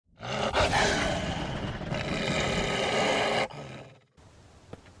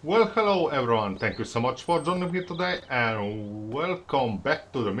Well, hello everyone, thank you so much for joining me today and welcome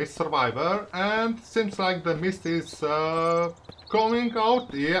back to the Mist Survivor. And seems like the mist is coming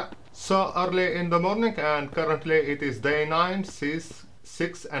out, yeah, so early in the morning, and currently it is day 9,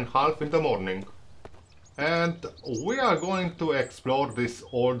 6:30 in the morning. And we are going to explore this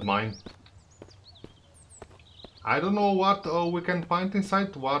old mine. I don't know what we can find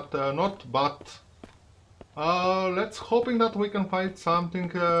inside, what not, but let's hoping that we can find something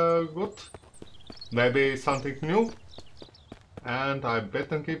good. Maybe something new. And I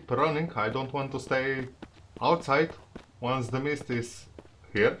better keep running. I don't want to stay outside once the mist is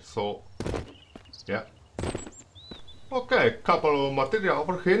here. So, yeah. Okay, couple of material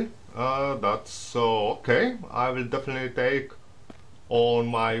over here. That's okay. I will definitely take on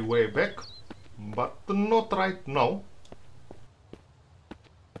my way back. But not right now.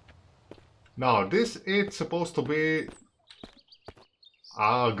 Now, this is supposed to be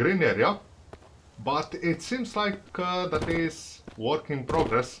a green area. But it seems like that is work in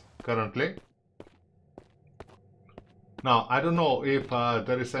progress currently. Now, I don't know if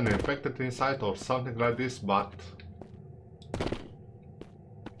there is an infected inside or something like this, but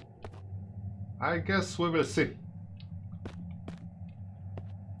I guess we will see.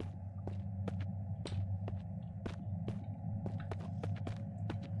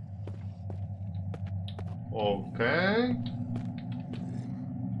 Okay.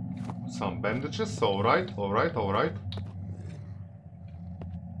 Some bandages, alright, alright, alright.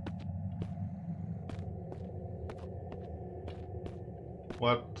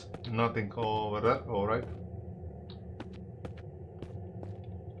 What? Nothing over there, alright.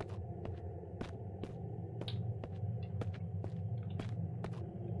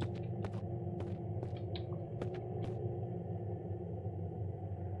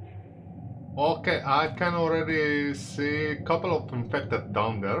 Okay, I can already see a couple of infected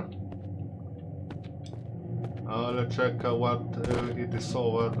down there. Let's check what it is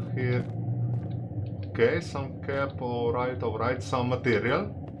over here. Okay, some cap, alright, some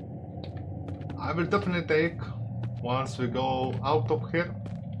material. I will definitely take once we go out of here.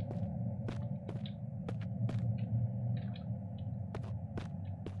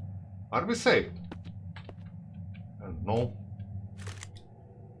 Are we safe? No.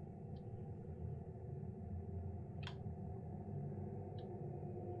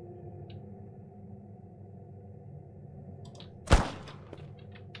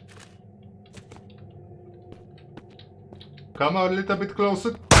 Come a little bit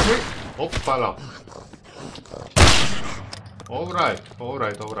closer to me. Hoppala. Alright,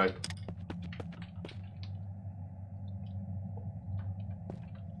 alright, alright.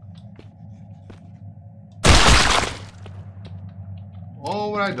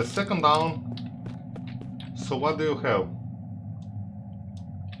 Alright, the second down. So what do you have?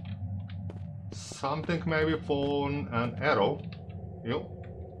 Something maybe for an arrow. You?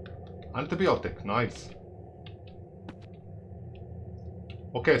 Antibiotic, nice.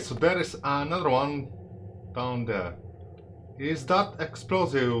 Okay, so there is another one down there. Is that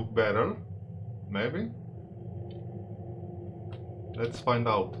explosive barrel? Maybe? Let's find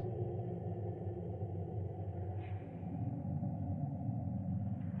out.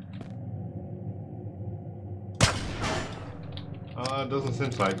 Doesn't seem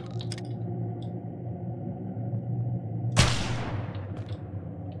like.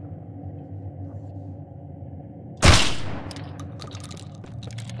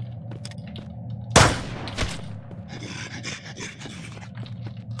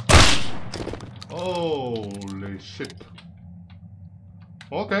 Holy shit.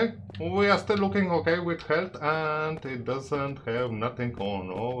 Okay, we are still looking okay with health, and it doesn't have nothing on.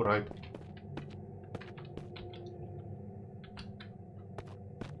 Alright.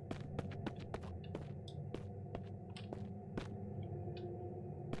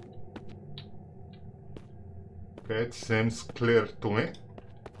 Okay, it seems clear to me.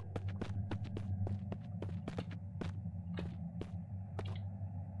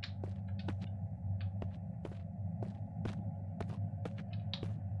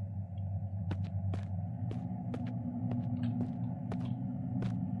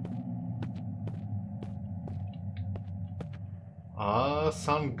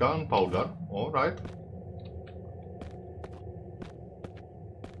 Some gunpowder, alright.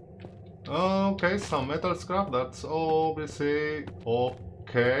 Okay, some metal scrap, that's obviously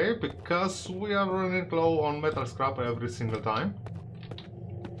okay, because we are running low on metal scrap every single time.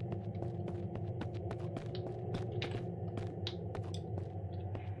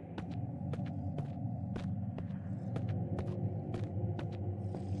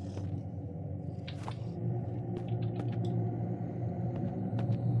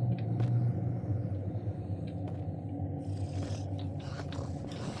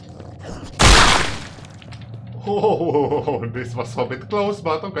 Oh, this was a bit close,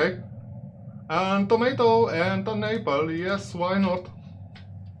 but okay. And tomato and an apple, yes, why not?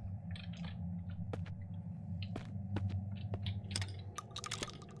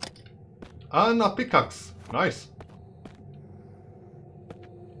 And a pickaxe, nice.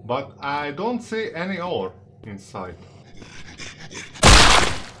 But I don't see any ore inside.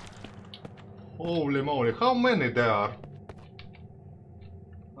 Holy moly, how many there are?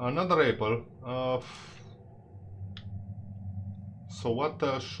 Another apple. So what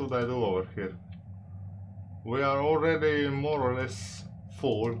should I do over here? We are already more or less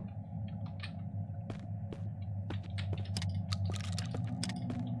full.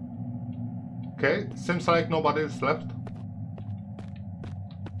 Okay, seems like nobody is left.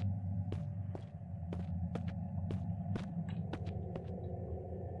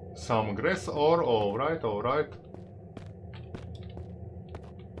 Some grass ore, alright, alright.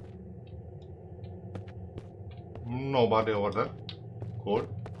 Nobody over there. Cool.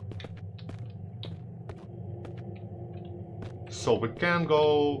 So we can't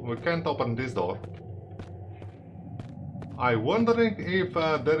open this door. I'm wondering if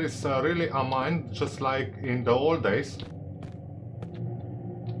there is really a mine, just like in the old days.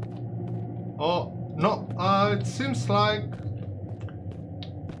 Oh, no, it seems like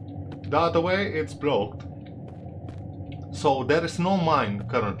the other way it's blocked. So there is no mine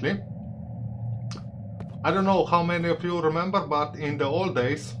currently. I don't know how many of you remember, but in the old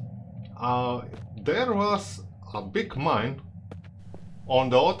days there was a big mine on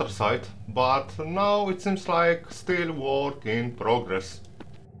the other side, but now it seems like still work in progress.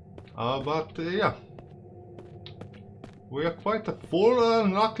 But yeah, we are quite full.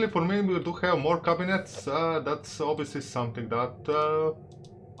 Luckily for me, we do have more cabinets. That's obviously something that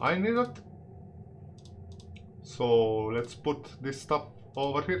I needed. So let's put this stuff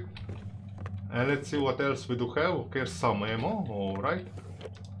over here. And let's see what else we do have. Okay, some ammo, alright.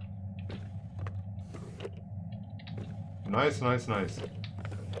 Nice, nice, nice.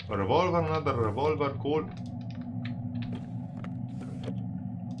 A revolver, another revolver, cool.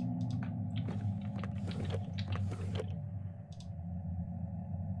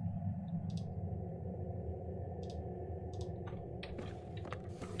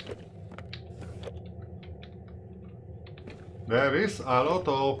 There is a lot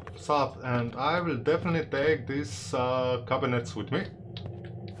of stuff, and I will definitely take these cabinets with me.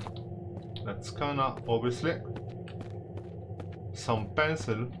 That's kinda obviously. Some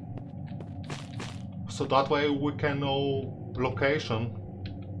pencil, so that way we can know location,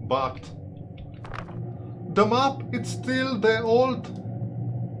 but the map, it's still the old.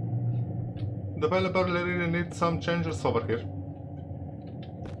 Developer really needs some changes over here.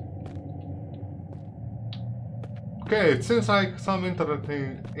 Okay, it seems like some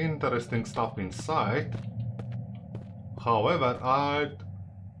interesting stuff inside. However, I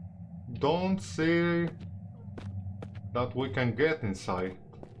don't see that we can get inside.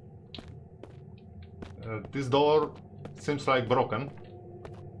 This door seems like broken.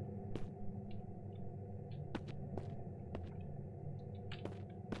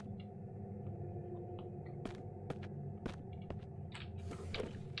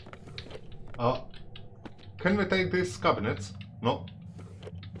 Can we take these cabinets? No.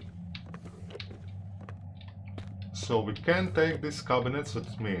 So we can take these cabinets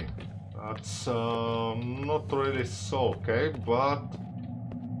with me. That's not really so okay, but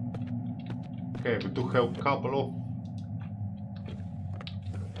okay, we do have a couple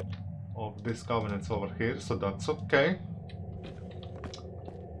of these cabinets over here, so that's okay.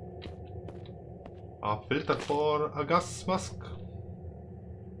 A filter for a gas mask.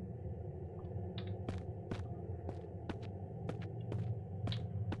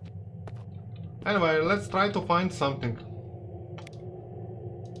 Anyway, let's try to find something.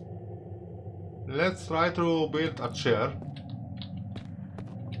 Let's try to build a chair.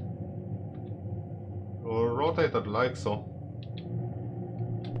 Or rotate it like so.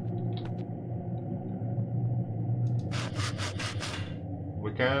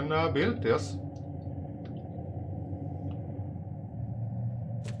 We can build, yes.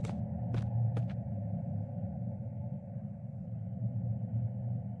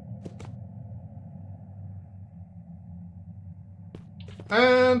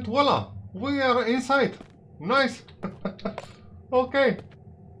 And voila! We are inside. Nice. Okay.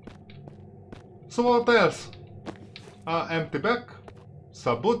 So what else? Empty bag,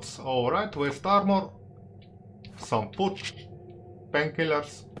 some boots, alright, waist armor, some food,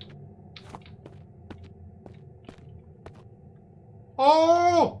 painkillers.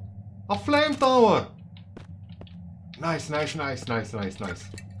 Oh! A flame tower! Nice, nice, nice, nice, nice, nice.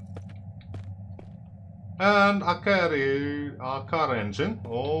 And a car engine.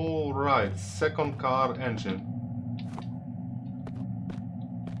 All right, second car engine.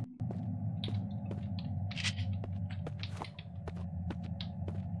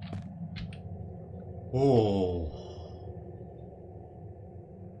 Oh.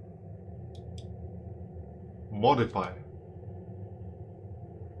 Modify.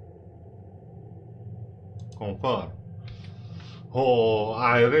 Confirm. Oh,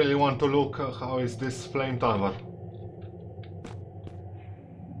 I really want to look how is this flame tower.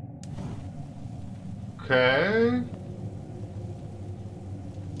 Okay.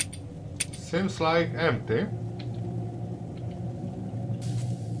 Seems like empty.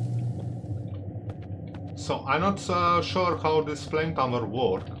 So I'm not sure how this flame tower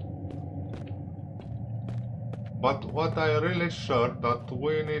works. But what I really sure that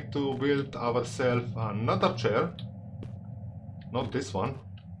we need to build ourselves another chair. Not this one.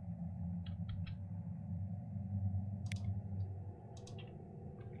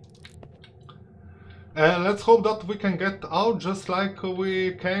 And let's hope that we can get out just like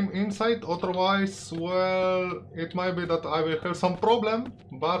we came inside, otherwise, well, it might be that I will have some problem,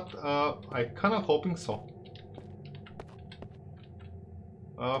 but I kinda hoping so.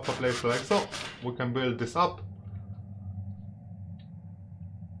 For place like so, we can build this up.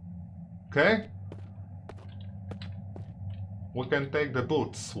 Okay. We can take the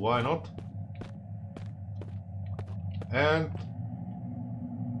boots, why not? And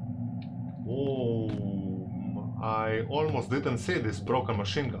oh, I almost didn't see this broken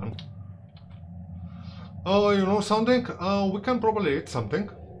machine gun. Oh, you know something? We can probably eat something.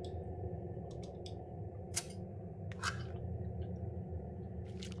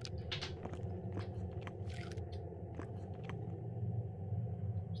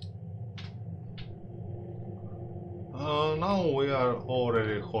 Now we are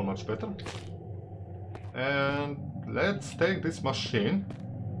already whole much better. And let's take this machine.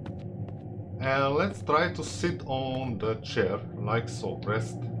 And let's try to sit on the chair, like so,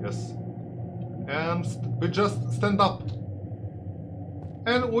 rest, yes. And we just stand up.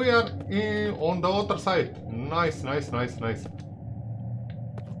 And we are on the other side. Nice, nice, nice, nice.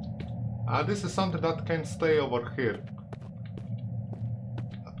 This is something that can stay over here.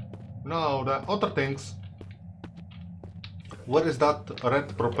 Now the other things. What is that red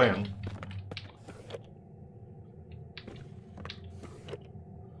propane?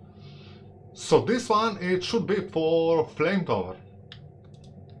 So this one, it should be for flame tower.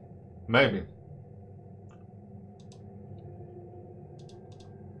 Maybe.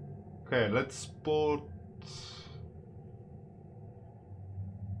 Okay, let's put...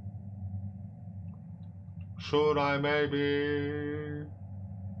 Should I maybe...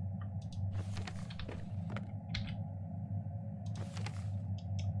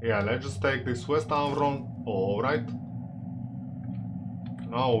 Yeah, let's just take this west run. Alright.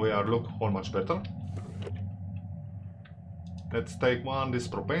 Now we are look whole much better. Let's take one this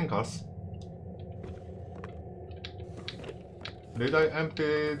propane gas. Did I empty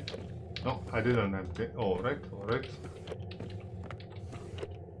it? No, I didn't empty. Alright, alright.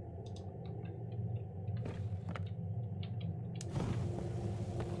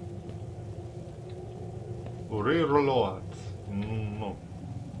 Reload. No.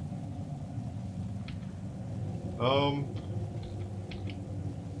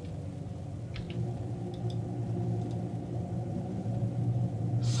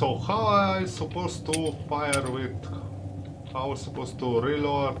 So how I supposed to fire with? How I supposed to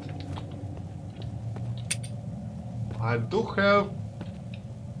reload? I do have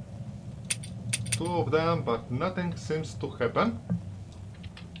two of them, but nothing seems to happen.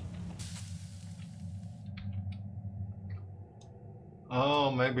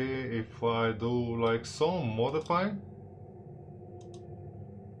 Maybe if I do like so, modify.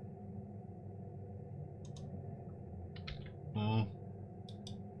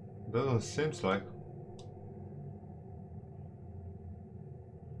 Doesn't seems like.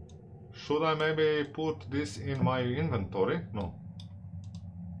 Should I maybe put this in my inventory? No.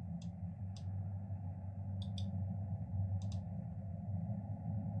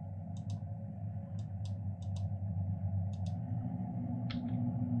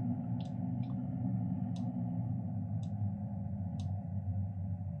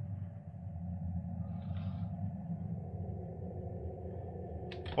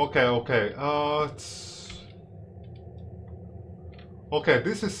 Okay, okay. Okay,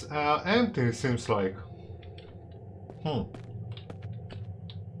 this is empty, seems like.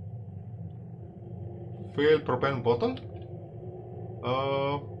 Fill propane bottle.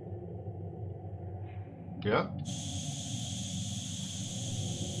 Yeah.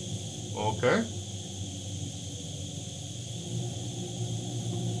 Okay.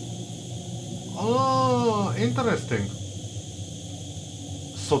 Oh, interesting.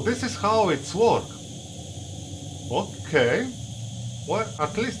 So this is how it's work. Okay. Well,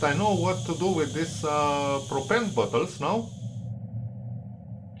 at least I know what to do with these propane bottles now.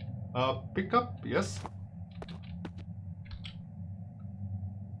 Pick up, yes.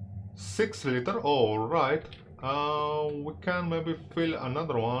 6 liter, alright. We can maybe fill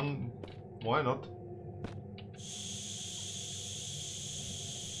another one. Why not?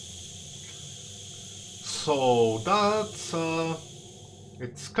 So that's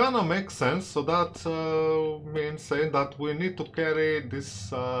it's kinda makes sense. So that means saying that we need to carry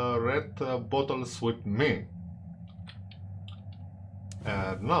these red bottles with me.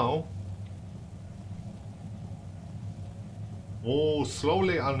 And now, oh,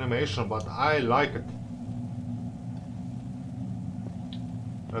 slowly animation, but I like it.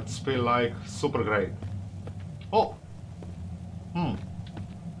 That's feel like super great. Oh,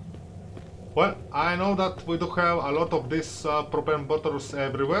 well, I know that we do have a lot of these propane bottles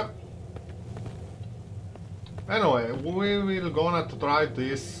everywhere. Anyway, we will gonna to try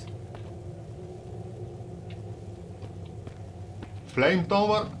this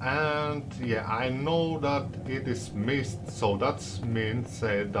flamethrower, and yeah, I know that it is mist, so that means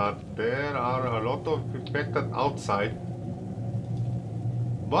that there are a lot of infected outside.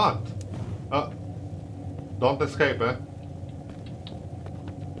 But don't escape, eh?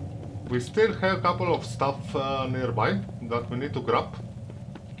 We still have a couple of stuff nearby that we need to grab.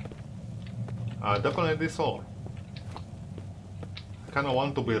 Definitely this ore. Kinda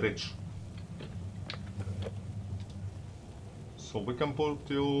want to be rich. So we can put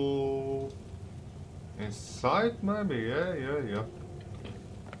you inside maybe, yeah.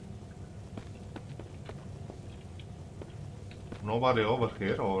 Nobody over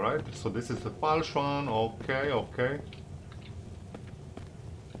here, alright. So this is the false one, okay.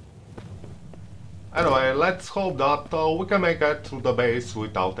 Anyway, let's hope that we can make it to the base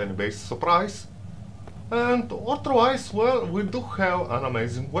without any base surprise. And otherwise, well, we do have an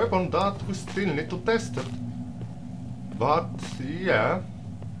amazing weapon that we still need to test it. But yeah,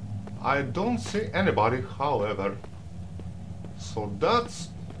 I don't see anybody, however. So that's,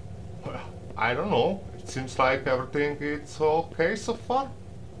 well, I don't know. It seems like everything is okay so far.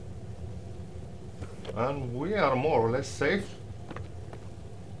 And we are more or less safe.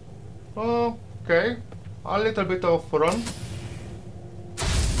 Okay, a little bit of run.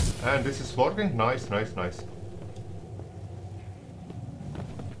 And this is working. Nice.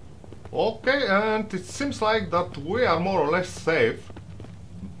 Okay, and it seems like that we are more or less safe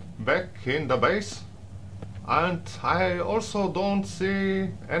back in the base. And I also don't see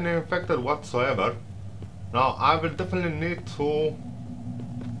any infected whatsoever. Now I will definitely need to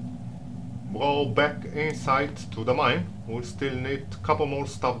go back inside to the mine. We still need a couple more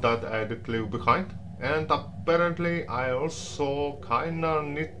stuff that I did leave behind. And apparently I also kinda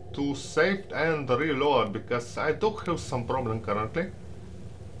need to save and reload, because I do have some problem currently.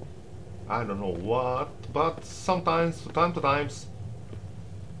 I don't know what, but sometimes, from time to times,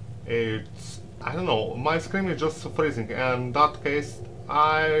 it's, I don't know, my screen is just freezing, and in that case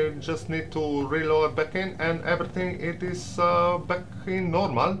I just need to reload back in and everything it is back in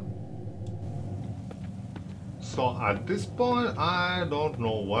normal. So at this point I don't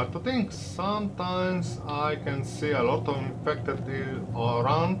know what to think. Sometimes I can see a lot of infected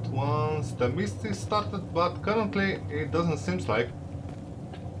around once the mist is started, but currently it doesn't seem like.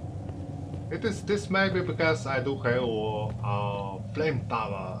 It is this maybe because I do have a flame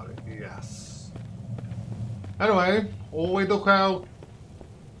tower, yes. Anyway, we do have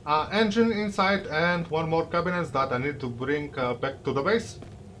an engine inside and one more cabinet that I need to bring back to the base.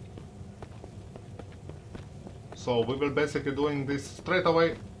 So we will basically doing this straight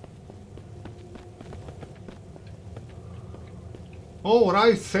away.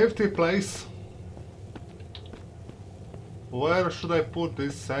 Alright, safety place. Where should I put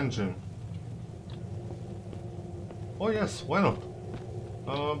this engine? Oh yes, why not?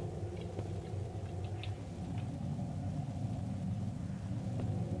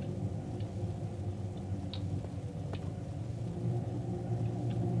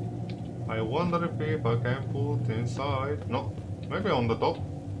 I wonder if I can put inside. No, maybe on the top.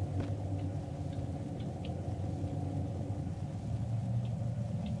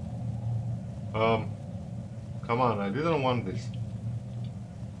 Come on, I didn't want this.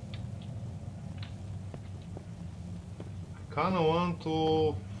 I kinda want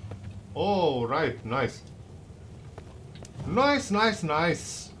to... Oh, right, nice.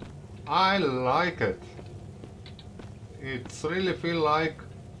 Nice. I like it. It's really feel like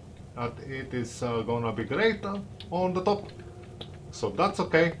that it is gonna be great on the top. So that's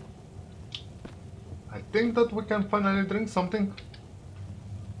okay. I think that we can finally drink something.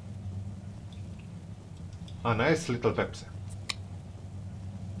 A nice little Pepsi.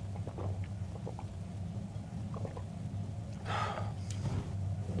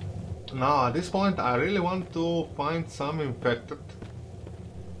 Now, at this point, I really want to find some infected.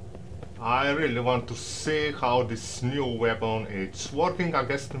 I really want to see how this new weapon is working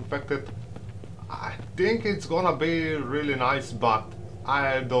against infected. I think it's gonna be really nice, but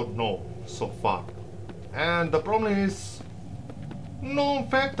I don't know so far. And the problem is no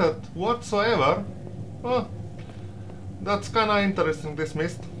infected whatsoever. That's kinda interesting, this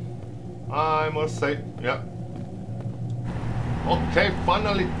mist, I must say, yeah. Okay,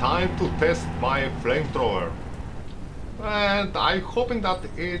 finally time to test my flamethrower. And I'm hoping that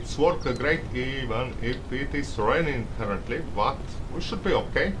it's working great even if it is raining currently, but we should be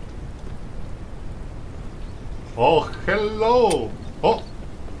okay. Oh, hello! Oh!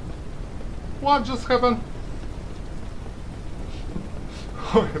 What just happened?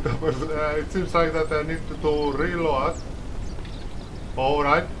 That was, it seems like that I need to reload.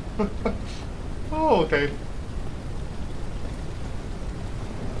 Alright. Oh, okay.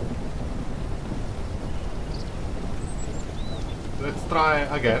 Let's try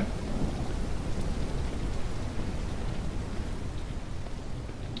again.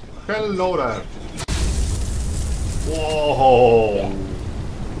 Hello there. Whoa!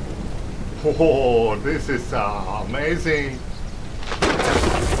 Oh, this is amazing.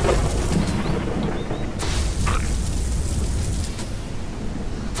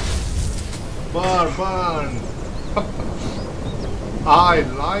 Burn, burn. I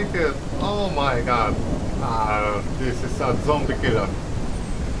like it. Oh my god. This is a zombie killer.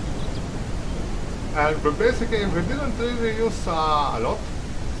 And basically we didn't really use a lot.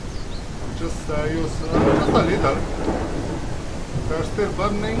 We just use just a little. They're still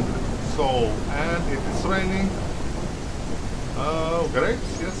burning. So, and it is raining.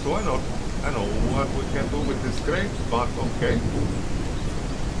 Grapes? Yes, why not? I know what we can do with these grapes, but okay.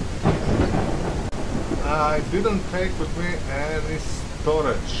 I didn't take with me any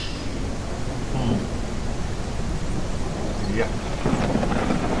storage. Yeah.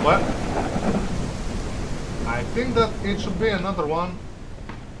 Well, I think that it should be another one.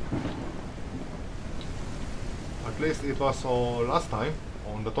 At least it was last time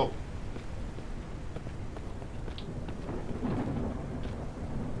on the top.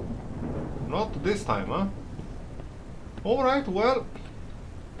 Not this time, huh? Alright, well,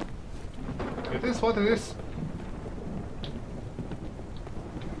 it is what it is.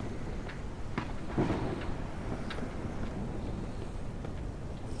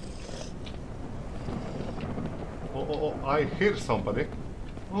 Oh, I hear somebody.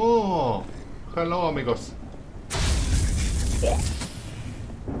 Oh, hello, amigos.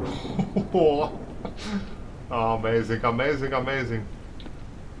 Amazing, amazing, amazing.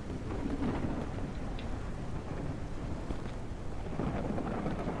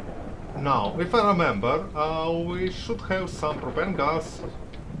 Now, if I remember, we should have some propane gas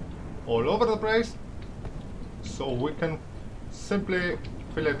all over the place, so we can simply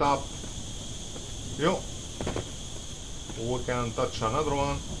fill it up. Yo. We can touch another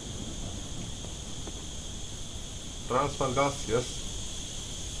one. Transfer gas, yes.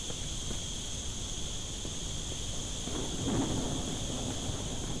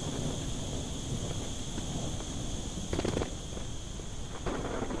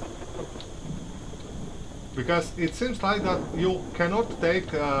 Because it seems like that you cannot take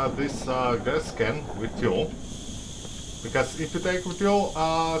this gas can with you. Because if you take with you,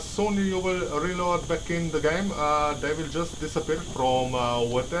 soon you will reload back in the game, they will just disappear from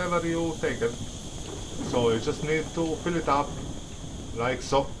whatever you take it. So you just need to fill it up, like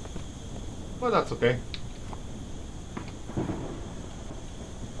so. But that's okay.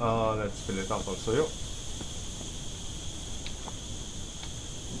 Let's fill it up also, yo.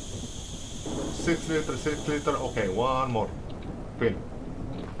 6 liter, 6 liter, okay, one more. Fill.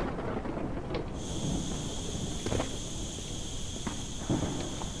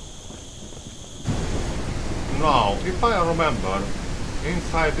 Now, if I remember,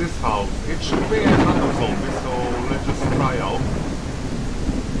 inside this house, it should be another zombie, so let's just try out.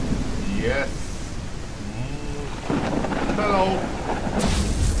 Yes. Hello.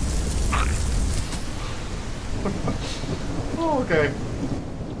 Okay.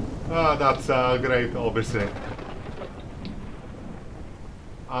 That's great, obviously.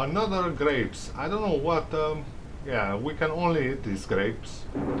 Another grapes. I don't know what... yeah, we can only eat these grapes.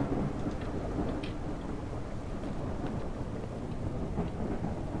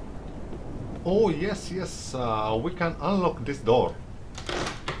 Oh, yes, yes, we can unlock this door.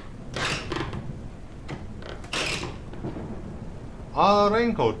 A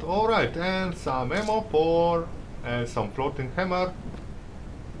raincoat, alright, and some ammo for... and some floating hammer.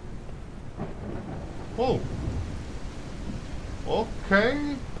 Oh!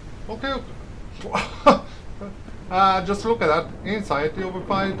 Okay... Okay, okay. Just look at that. Inside you will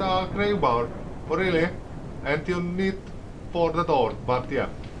find a grave bar. Really? And you need for the door, but yeah.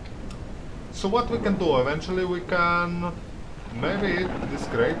 So what we can do, eventually we can maybe eat these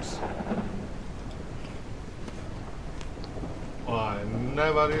grapes. I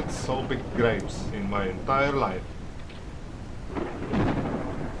never eat so big grapes in my entire life.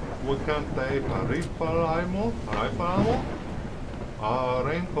 We can take a rifle ammo, a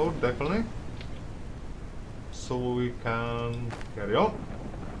raincoat definitely. So we can carry on.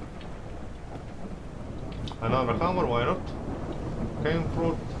 Another hammer, why not? Cane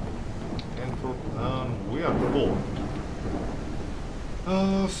fruit, and we are full.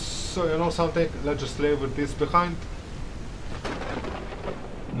 So you know something, let's just leave with this behind.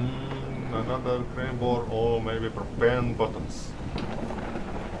 Another crane board or maybe propane buttons.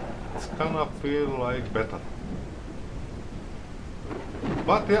 It's gonna feel like better.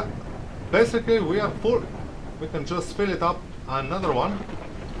 But yeah, basically we are full. We can just fill it up another one.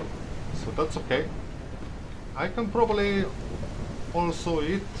 So that's okay. I can probably also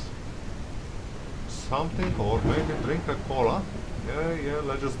eat something or maybe drink a cola. Yeah,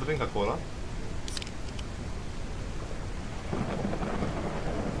 let's just drink a cola.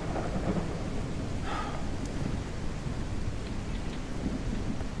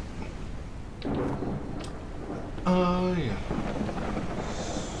 Yeah.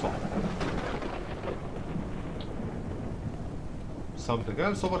 So. Something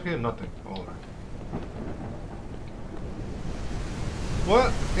else over here? Nothing. Alright.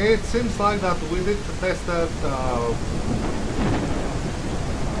 Well, it seems like that we did test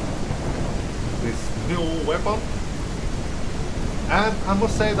this new weapon, and I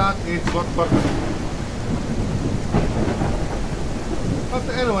must say that it's not perfect. But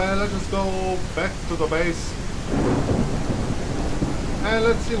anyway, let's just go back to the base and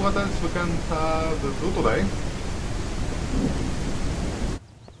let's see what else we can do today.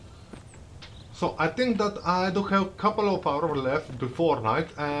 So I think that I do have a couple of hours left before night,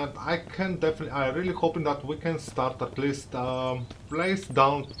 and I'm really hoping that we can start at least place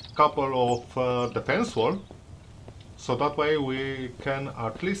down a couple of defense wall, so that way we can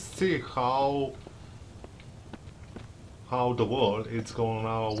at least see how the world is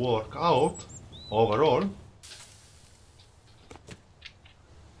gonna work out overall.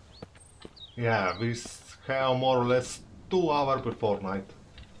 Yeah, we have more or less 2 hours before night.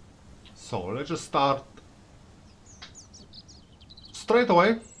 So let's just start straight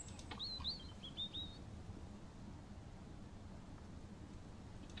away.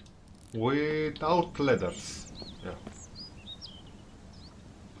 Without ladders. Yeah.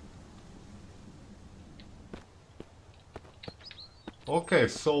 Okay,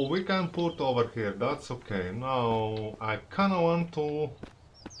 so we can put over here, that's okay. Now I kinda want to...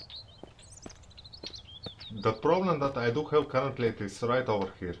 The problem that I do have currently is right over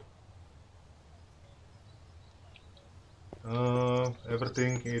here.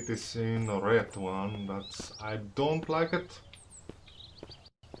 Everything it is in red one, I don't like it.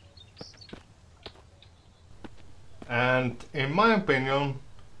 And in my opinion,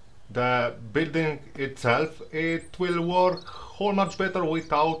 the building itself, it will work whole much better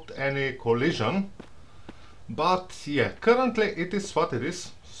without any collision. But yeah, currently it is what it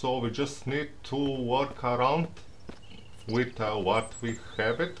is, so we just need to work around with what we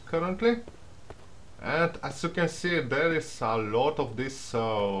have it currently. And as you can see, there is a lot of these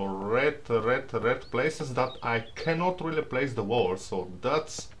red places that I cannot really place the wall, so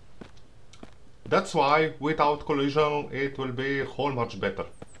that's why without collision it will be whole much better.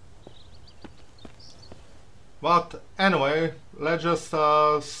 But anyway, let's just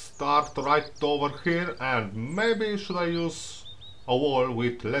start right over here, and maybe should I use a wall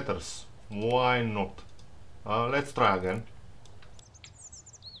with letters? Why not? Let's try again.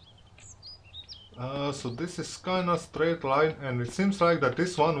 So this is kinda straight line, and it seems like that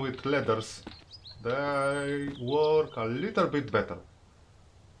this one with letters, they work a little bit better.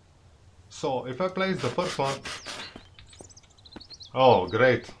 So if I place the first one... Oh,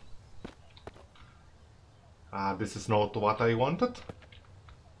 great. This is not what I wanted.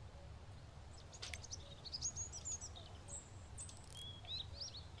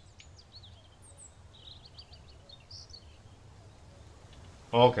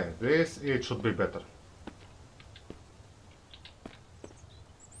 Okay, it should be better.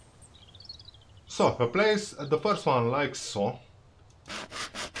 So if I place the first one like so.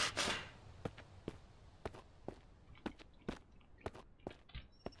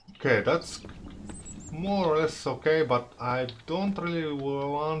 Okay, that's more or less okay, but I don't really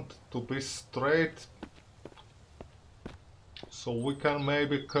want to be straight. So we can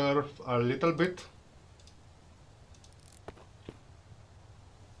maybe curve a little bit.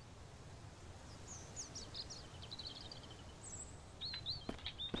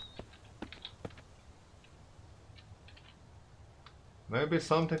 Maybe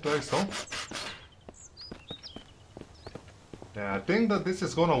something like so. Yeah, I think that this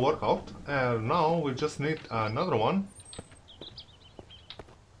is gonna work out. And now we just need another one.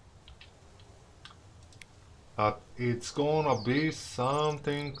 It's gonna be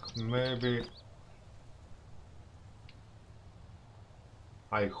something maybe...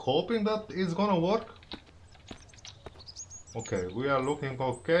 I'm hoping that it's gonna work. Okay, we are looking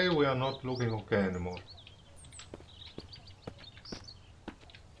okay, we are not looking okay anymore.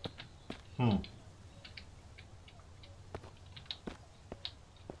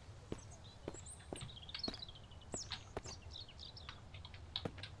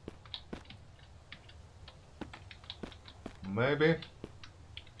 Maybe.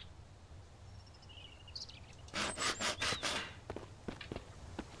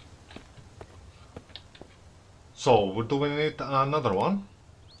 So, do we need another one?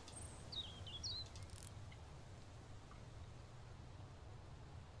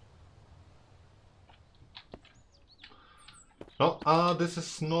 No, this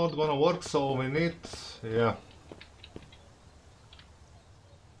is not gonna work, so we need... yeah.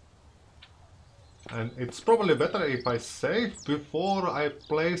 And it's probably better if I save before I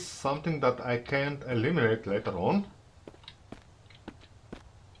place something that I can't eliminate later on.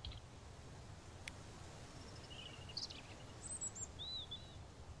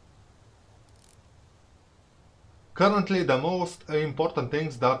 Currently the most important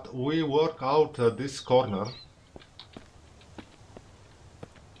things that we work out this corner.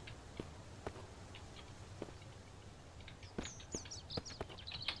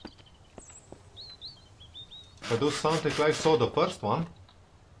 I do something like so, the first one.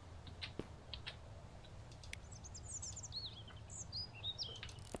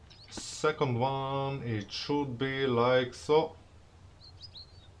 Second one, it should be like so.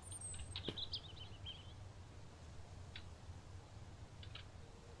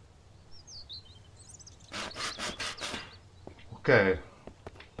 Okay.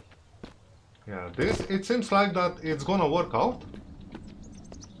 Yeah, this, it seems like that it's gonna work out.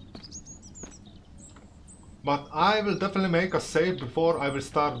 But I will definitely make a save before I will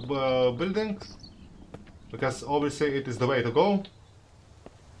start building, because obviously it is the way to go.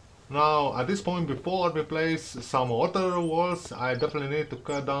 Now at this point, before we place some other walls, I definitely need to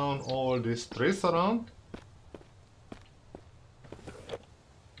cut down all these trees around.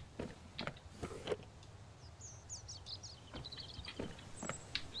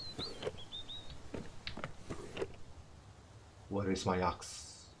 Where is my axe?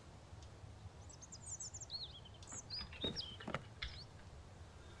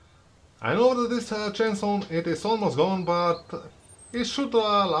 I know that this chainsaw, it is almost gone, but it should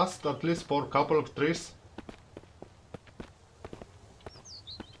last at least for a couple of trees.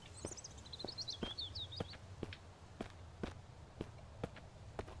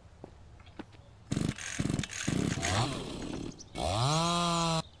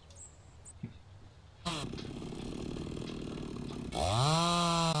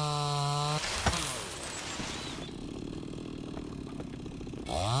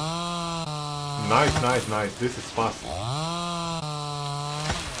 Nice, nice, nice. This is fast.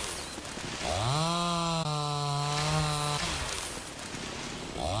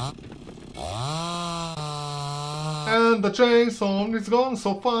 And the chainsaw is gone.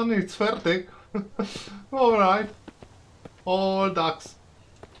 So fun. It's fertig. Alright. All ducks.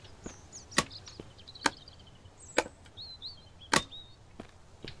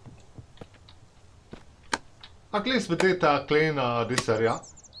 At least we did clean this area.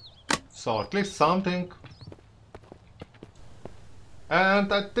 So at least something.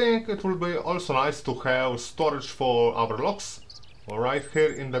 And I think it will be also nice to have storage for our logs right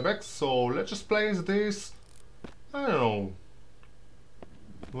here in the back. So let's just place this, I don't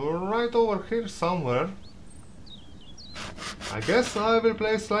know, right over here somewhere. I guess I will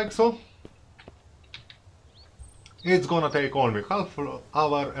place like so. It's gonna take only half an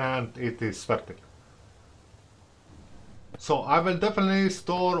hour and it is perfect. So I will definitely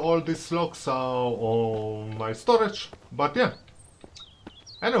store all these logs on my storage, but yeah.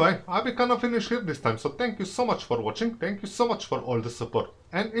 Anyway, I will kind of finish here this time, so thank you so much for watching, thank you so much for all the support.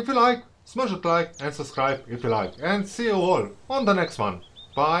 And if you like, smash that like and subscribe if you like. And see you all on the next one.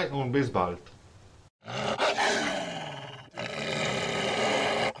 Bye and bis bald.